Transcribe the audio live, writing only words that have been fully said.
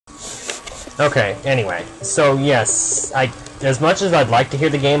Okay, anyway. So, yes, as much as I'd like to hear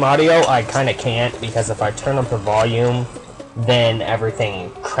the game audio, I kinda can't, because if I turn up the volume, then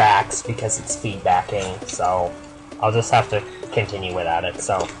everything cracks because it's feedbacking, so I'll just have to continue without it.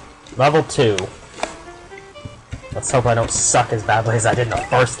 So, level 2. Let's hope I don't suck as badly as I did in the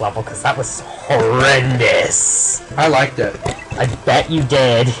first level, because that was horrendous. I liked it. I bet you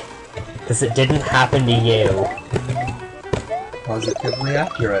did, because it didn't happen to you. Positively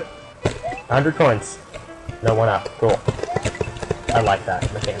accurate. 100 coins. No one up. Cool. I like that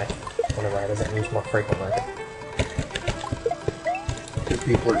mechanic. Wonder why it isn't used more frequently. Because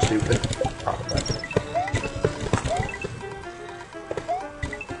people are stupid. Probably.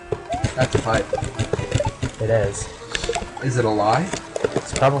 That's a pipe. It is. Is it a lie?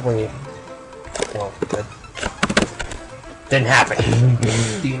 It's probably... well, it didn't happen.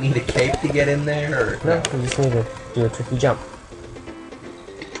 Do you need a cape to get in there, or...? No, you just need to do a tricky jump.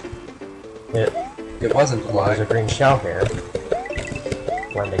 It wasn't a lie. There's a green shell here.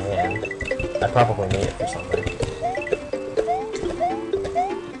 Blending in. I probably need it for something.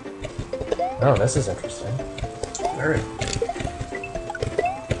 Oh, this is interesting. Very.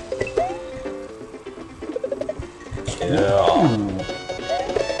 Cool.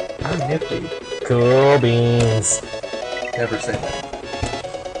 How nifty. Cool beans. Never say that.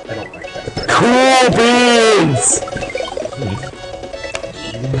 I don't like that. Cool beans!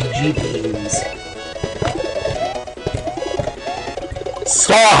 G beans.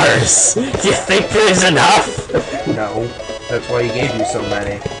 Stars! Do you think there's enough? No. That's why he gave you so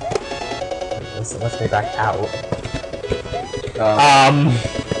many. This lets me back out.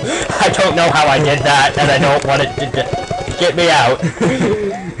 I don't know how I did that, and I don't want it to get me out.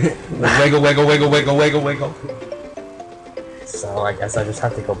 Wiggle, wiggle, wiggle, wiggle, wiggle, wiggle. So I guess I just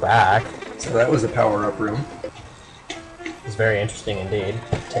have to go back. So that was a power-up room. It's very interesting indeed.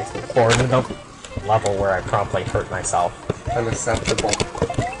 It takes me forward to the level where I promptly hurt myself. Unacceptable.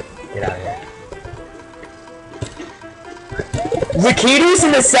 Get out of here. Rikidu's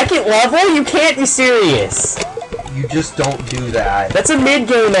in the second level? You can't be serious! You just don't do that. That's a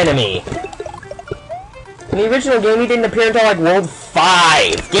mid-game enemy! In the original game, he didn't appear until, like, World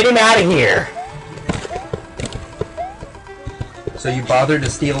 5! Get him out of here! So you bothered to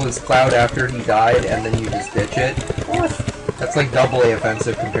steal his cloud after he died, and then you just ditch it? What? That's like doubly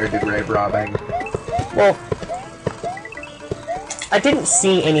offensive compared to grave robbing. Well, I didn't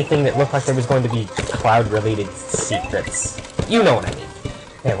see anything that looked like there was going to be cloud-related secrets. You know what I mean.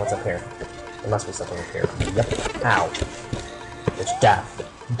 Hey, what's up here? There must be something up here. Yep. Ow. There's death.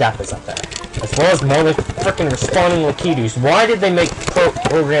 Death is up there. As well as more frickin' respawning Lakidus. Why did they make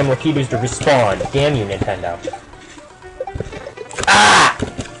program Lakidus to respawn? Damn you, Nintendo. Ah!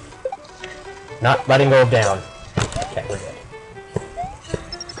 Not letting go of down. Okay, we're good.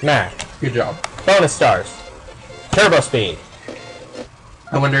 Nah. Good job. Bonus stars. Turbo speed.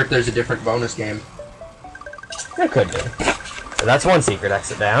 I wonder if there's a different bonus game. There could be. So that's one secret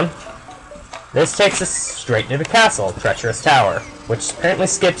exit down. This takes us straight to the castle, Treacherous Tower, which apparently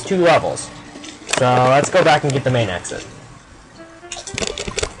skips 2 levels. So let's go back and get the main exit.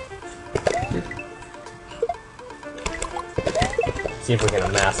 See if we can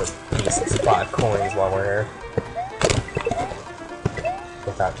amass a decent supply of coins while we're here.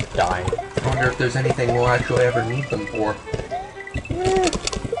 Without dying. I wonder if there's anything we'll actually ever need them for.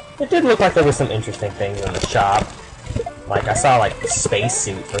 It did look like there were some interesting things in the shop. Like, I saw, like, a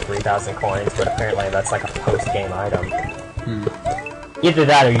spacesuit for 3,000 coins, but apparently that's like a post-game item. Either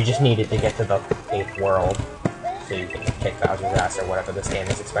that, or you just need it to get to the 8th world, so you can kick Bowser's ass, or whatever this game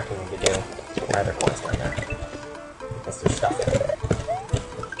is expecting you to do. Why are there coins down there? Because there's stuff in there.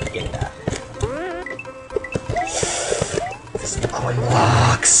 Get that. Physical coin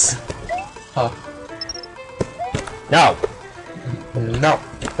blocks! Huh. No! No.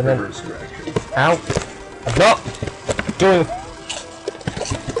 And then, Reverse direction. ow! I'm not doing...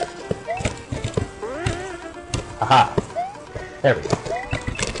 Aha! There we go.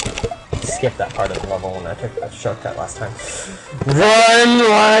 Skip that part of the level when I took that shortcut last time. Run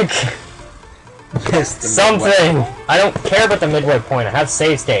like... something! I don't care about the midway point. I have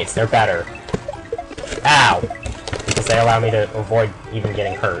save states. They're better. Ow! Because they allow me to avoid even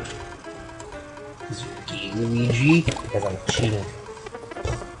getting hurt. Luigi? Because I'm cheating.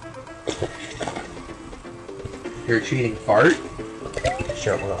 You're a cheating fart?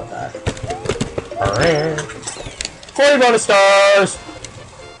 Sure, we'll go with that. Alright. 40 bonus stars!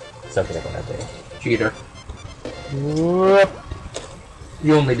 So can I go that day? Cheater. Whoop.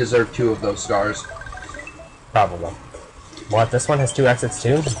 You only deserve 2 of those stars. Probably. What, this one has 2 exits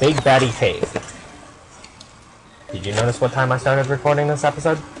too? Big Baddie Cave. Did you notice what time I started recording this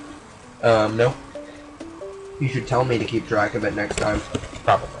episode? No. You should tell me to keep track of it next time.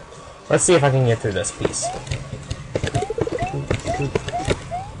 Probably. Let's see if I can get through this piece.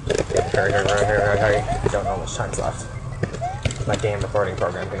 Hurry. I don't know how much time's left. My damn recording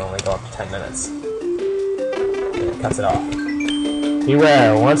program can only go up to 10 minutes. It cuts it off.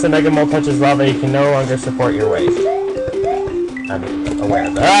 Beware, once a Mega Mole touches lava, you can no longer support your weight. I'm aware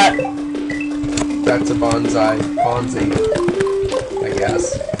of that. That's a Ponzi, I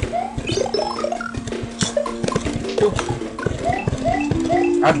guess.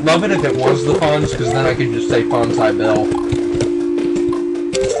 I'd love it if it was the Pons, because then I could just say Ponzi Bill.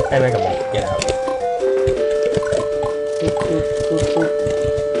 Hey, Mega Mole, get out.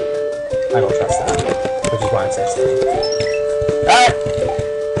 I don't trust that, which is why I'm saying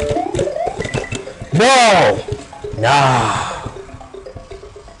no! Nah!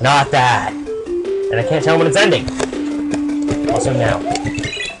 Not that! And I can't tell when it's ending! Also now.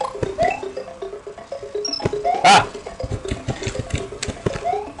 Ah!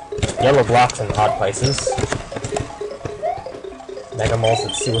 Yellow blocks in odd places. Mega Moles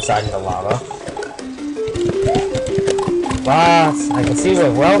that suicide into lava. Wow, I can see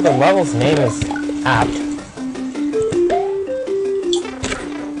what, well, the level's name is apt.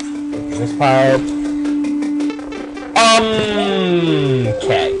 This pipe.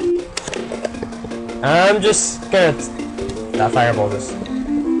 Okay. I'm just gonna... That fireball just...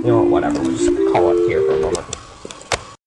 You know what, whatever, we'll just call it here for a moment.